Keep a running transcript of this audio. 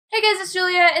Hey guys, it's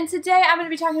Julia, and today I'm going to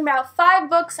be talking about 5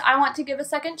 books I want to give a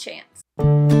second chance.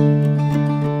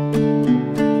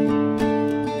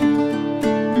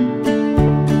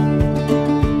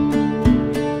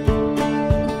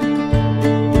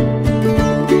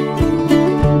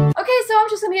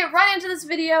 Get right into this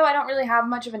video. I don't really have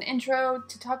much of an intro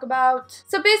to talk about.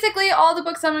 So basically all the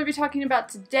books I'm going to be talking about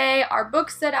today are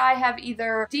books that I have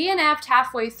either DNF'd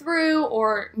halfway through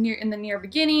or in the near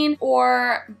beginning,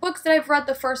 or books that I've read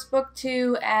the first book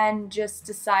to and just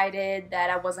decided that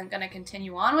I wasn't going to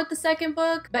continue on with the second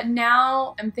book, but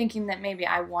now I'm thinking that maybe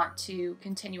I want to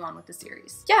continue on with the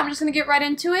series. Yeah, I'm just going to get right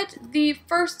into it. The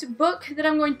first book that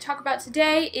I'm going to talk about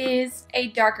today is A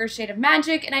Darker Shade of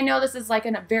Magic, and I know this is like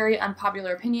a very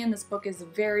unpopular opinion. This book is a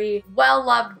very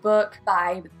well-loved book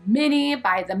by many,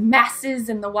 by the masses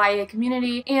in the YA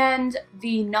community and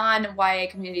the non-YA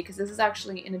community, because this is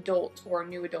actually an adult or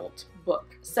new adult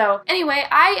book. So anyway,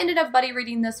 I ended up buddy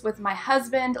reading this with my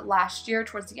husband last year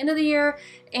towards the end of the year,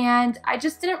 and I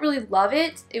just didn't really love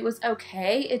it. It was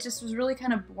okay. It just was really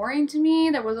kind of boring to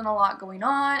me. There wasn't a lot going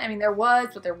on. I mean, there was,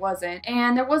 but there wasn't.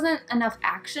 And there wasn't enough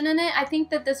action in it. I think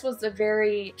that this was a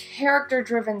very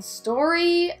character-driven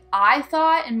story, I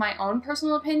thought, in my own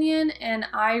personal opinion, and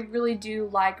I really do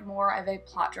like more of a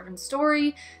plot-driven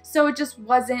story. So it just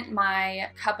wasn't my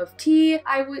cup of tea,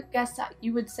 I would guess that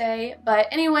you would say. But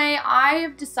anyway,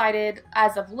 I've decided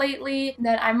as of lately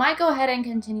that I might go ahead and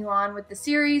continue on with the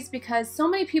series because so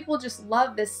many people just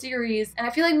love this series, and I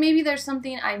feel like maybe there's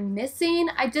something I'm missing.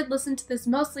 I did listen to this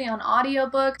mostly on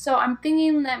audiobook, so I'm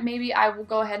thinking that maybe I will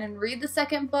go ahead and read the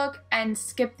second book and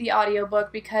skip the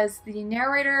audiobook because the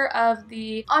narrator of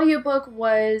the audiobook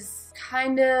was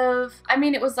kind of, I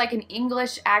mean, it was like an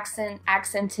English accented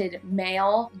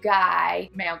male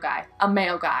accented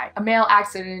male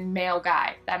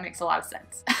guy. That makes a lot of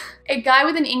sense. A guy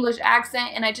with an English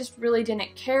accent, and I just really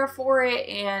didn't care for it,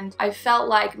 and I felt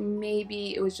like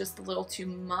maybe it was just a little too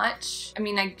much. I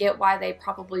mean, I get why they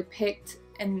probably picked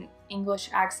an English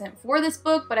accent for this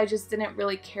book, but I just didn't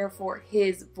really care for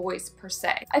his voice per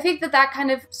se. I think that that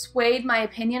kind of swayed my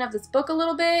opinion of this book a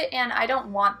little bit, and I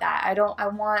don't want that. I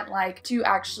want like to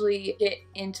actually get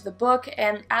into the book,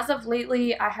 and as of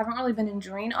lately I haven't really been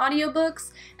enjoying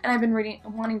audiobooks, and I've been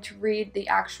wanting to read the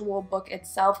actual book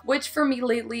itself, which for me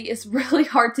lately is really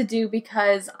hard to do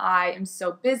because I am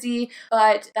so busy,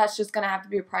 but that's just gonna have to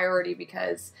be a priority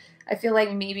because I feel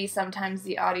like maybe sometimes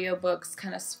the audiobooks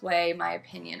kind of sway my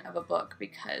opinion of a book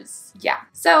because, yeah.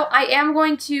 So I am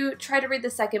going to try to read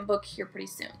the second book here pretty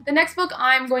soon. The next book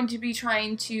I'm going to be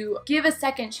trying to give a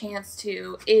second chance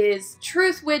to is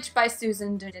Truth Witch by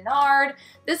Susan Dennard.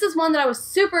 This is one that I was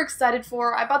super excited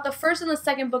for. I bought the first and the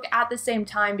second book at the same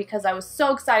time because I was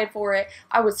so excited for it.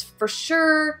 I was for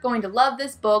sure going to love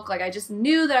this book. Like, I just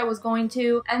knew that I was going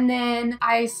to. And then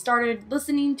I started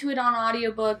listening to it on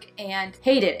audiobook and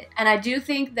hated it. And I do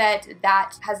think that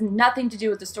that has nothing to do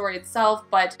with the story itself,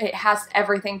 but it has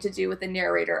everything to do with the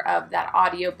narrator of that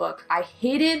audiobook. I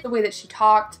hated the way that she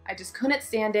talked. I just couldn't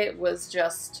stand it. It was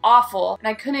just awful, and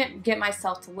I couldn't get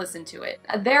myself to listen to it.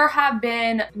 There have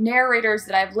been narrators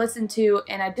that I've listened to,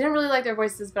 and I didn't really like their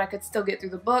voices, but I could still get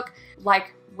through the book,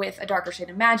 like with A Darker Shade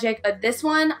of Magic, but this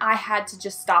one I had to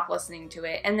just stop listening to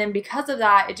it, and then because of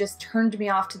that it just turned me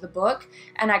off to the book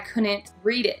and I couldn't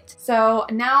read it. So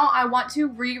now I want to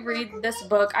reread this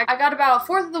book. I got about a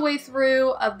fourth of the way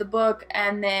through of the book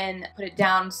and then put it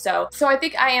down, so I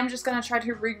think I am just gonna try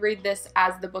to reread this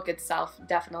as the book itself.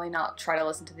 Definitely not try to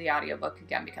listen to the audiobook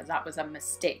again because that was a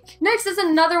mistake. Next is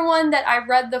another one that I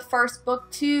read the first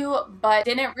book to but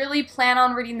didn't really plan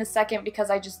on reading the second because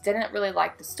I just didn't really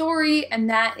like the story, and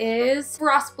that is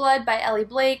Frostblood by Ellie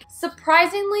Blake.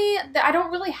 Surprisingly, I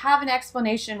don't really have an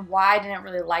explanation why I didn't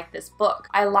really like this book.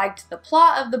 I liked the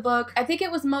plot of the book. I think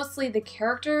it was mostly the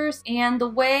characters and the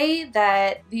way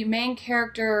that the main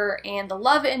character and the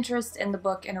love interest in the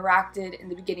book interacted in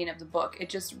the beginning of the book. It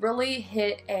just really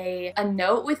hit a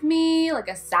note with me, like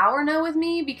a sour note with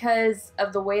me, because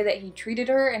of the way that he treated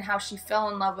her and how she fell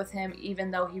in love with him even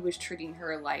though he was treating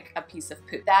her like a piece of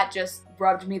poop. That just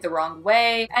rubbed me the wrong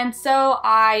way, and so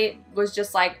I was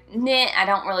just like, nah, I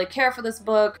don't really care for this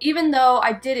book, even though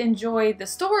I did enjoy the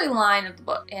storyline of the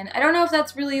book. And I don't know if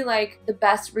that's really like the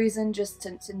best reason just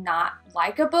to not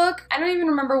like a book. I don't even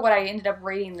remember what I ended up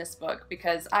rating this book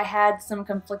because I had some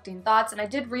conflicting thoughts, and I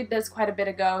did read this quite a bit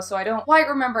ago, so I don't quite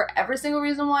remember every single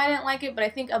reason why I didn't like it, but I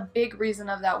think a big reason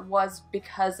of that was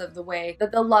because of the way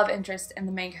that the love interest and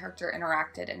the main character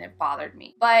interacted, and it bothered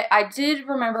me. But I did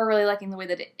remember really liking the way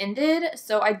that it ended,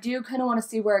 so I do kind of want to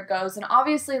see where it goes, and obviously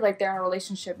obviously like they're in a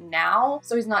relationship now,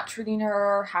 so he's not treating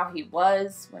her how he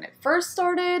was when it first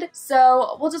started.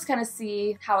 So we'll just kind of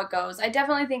see how it goes. I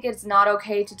definitely think it's not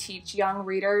okay to teach young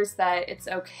readers that it's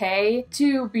okay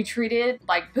to be treated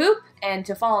like poop and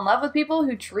to fall in love with people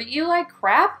who treat you like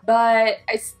crap, but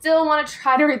I still want to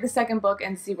try to read the second book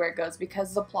and see where it goes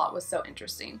because the plot was so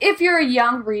interesting. If you're a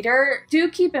young reader, do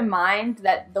keep in mind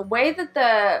that the way that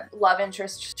the love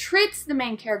interest treats the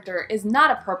main character is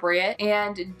not appropriate,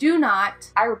 and do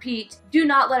not, I repeat, do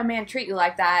not let a man treat you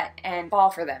like that and fall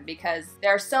for them, because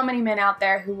there are so many men out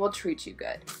there who will treat you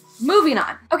good. Moving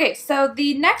on. Okay, so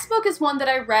the next book is one that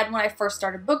I read when I first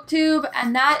started BookTube,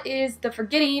 and that is The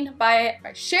Forgetting by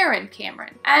Sharon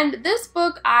Cameron. And this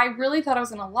book I really thought I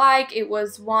was gonna like. It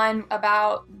was one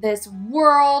about this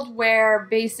world where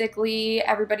basically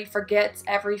everybody forgets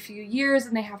every few years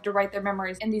and they have to write their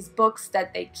memories in these books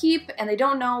that they keep, and they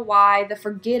don't know why the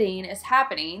forgetting is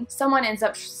happening. Someone ends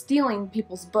up stealing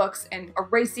people's books and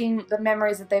erasing the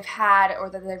memories that they've had or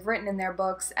that they've written in their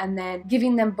books, and then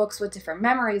giving them books with different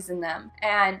memories in them.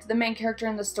 And the main character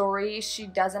in the story, she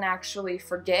doesn't actually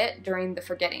forget during the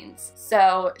forgettings.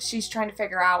 So she's trying to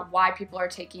figure out why people are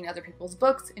taking other people's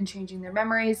books and changing their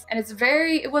memories. And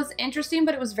it was interesting,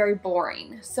 but it was very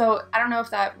boring. So I don't know if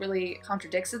that really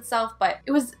contradicts itself, but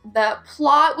the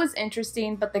plot was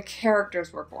interesting, but the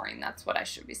characters were boring. That's what I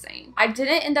should be saying. I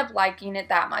didn't end up liking it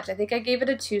that much. I think I gave it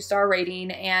a 2-star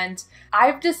rating, and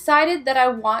I've decided that I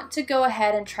want to go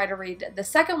ahead and try to read the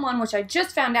second one, which I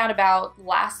just found out about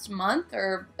last month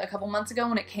or a couple months ago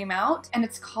when it came out, and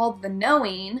it's called The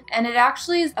Knowing, and it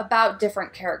actually is about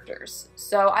different characters.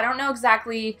 So I don't know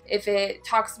exactly if it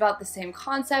talks about the same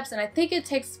concepts, and I think it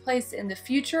takes place in the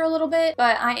future a little bit,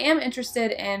 but I am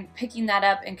interested in picking that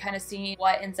up and kind of seeing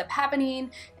what ends up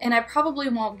happening. And I probably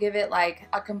won't give it like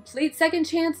a complete second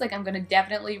chance. Like, I'm gonna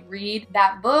definitely read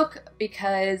that book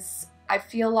because I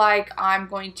feel like I'm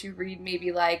going to read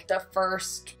maybe like the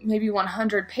first maybe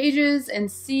 100 pages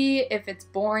and see if it's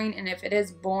boring, and if it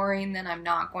is boring, then I'm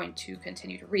not going to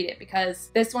continue to read it, because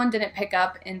this one didn't pick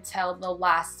up until the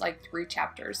last like 3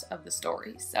 chapters of the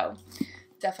story. So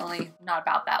definitely not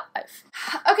about that life.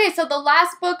 Okay, so the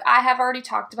last book I have already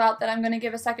talked about that I'm going to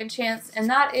give a second chance, and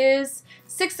that is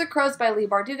Six of Crows by Leigh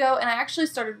Bardugo. And I actually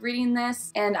started reading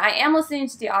this, and I am listening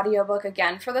to the audiobook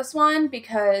again for this one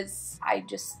because I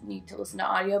just need to listen to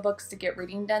audiobooks to get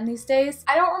reading done these days.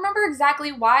 I don't remember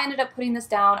exactly why I ended up putting this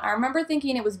down. I remember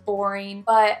thinking it was boring,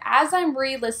 but as I'm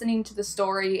re-listening to the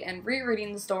story and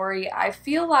rereading the story, I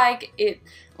feel like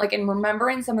in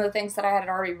remembering some of the things that I had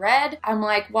already read, I'm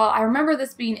like, well, I remember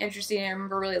this being interesting, I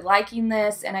remember really liking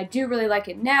this, and I do really like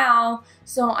it now,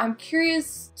 so I'm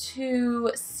curious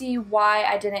to see why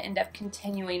I didn't end up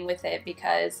continuing with it,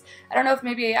 because I don't know if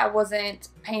maybe I wasn't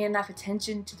paying enough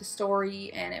attention to the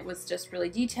story and it was just really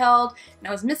detailed and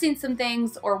I was missing some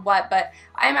things or what, but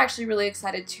I'm actually really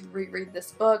excited to reread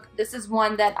this book. This is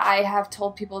one that I have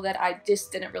told people that I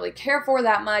just didn't really care for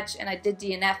that much, and I did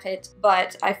DNF it,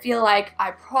 but I feel like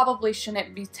I probably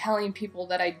shouldn't be telling people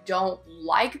that I don't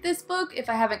like this book if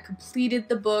I haven't completed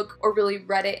the book or really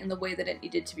read it in the way that it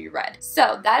needed to be read.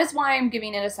 So that is why I'm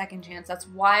giving it a second chance. That's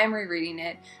why I'm rereading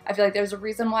it. I feel like there's a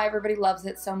reason why everybody loves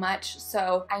it so much,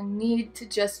 so I need to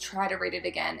just try to read it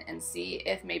again and see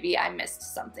if maybe I missed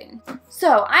something.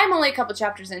 So I'm only a couple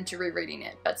chapters into rereading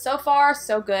it, but so far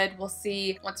so good. We'll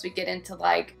see once we get into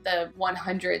like the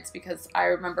 100s, because I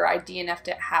remember I DNF'd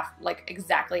it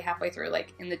exactly halfway through,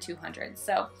 like in the 200s.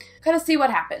 So kind of see what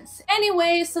happens.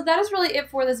 Anyway, so that is really it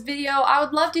for this video. I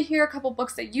would love to hear a couple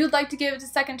books that you'd like to give it a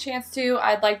second chance to.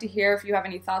 I'd like to hear if you have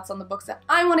any thoughts on the books that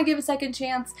I want to give a second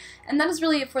chance. And that is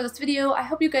really it for this video. I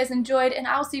hope you guys enjoyed, and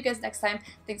I will see you guys next time.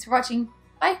 Thanks for watching.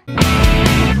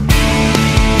 Bye!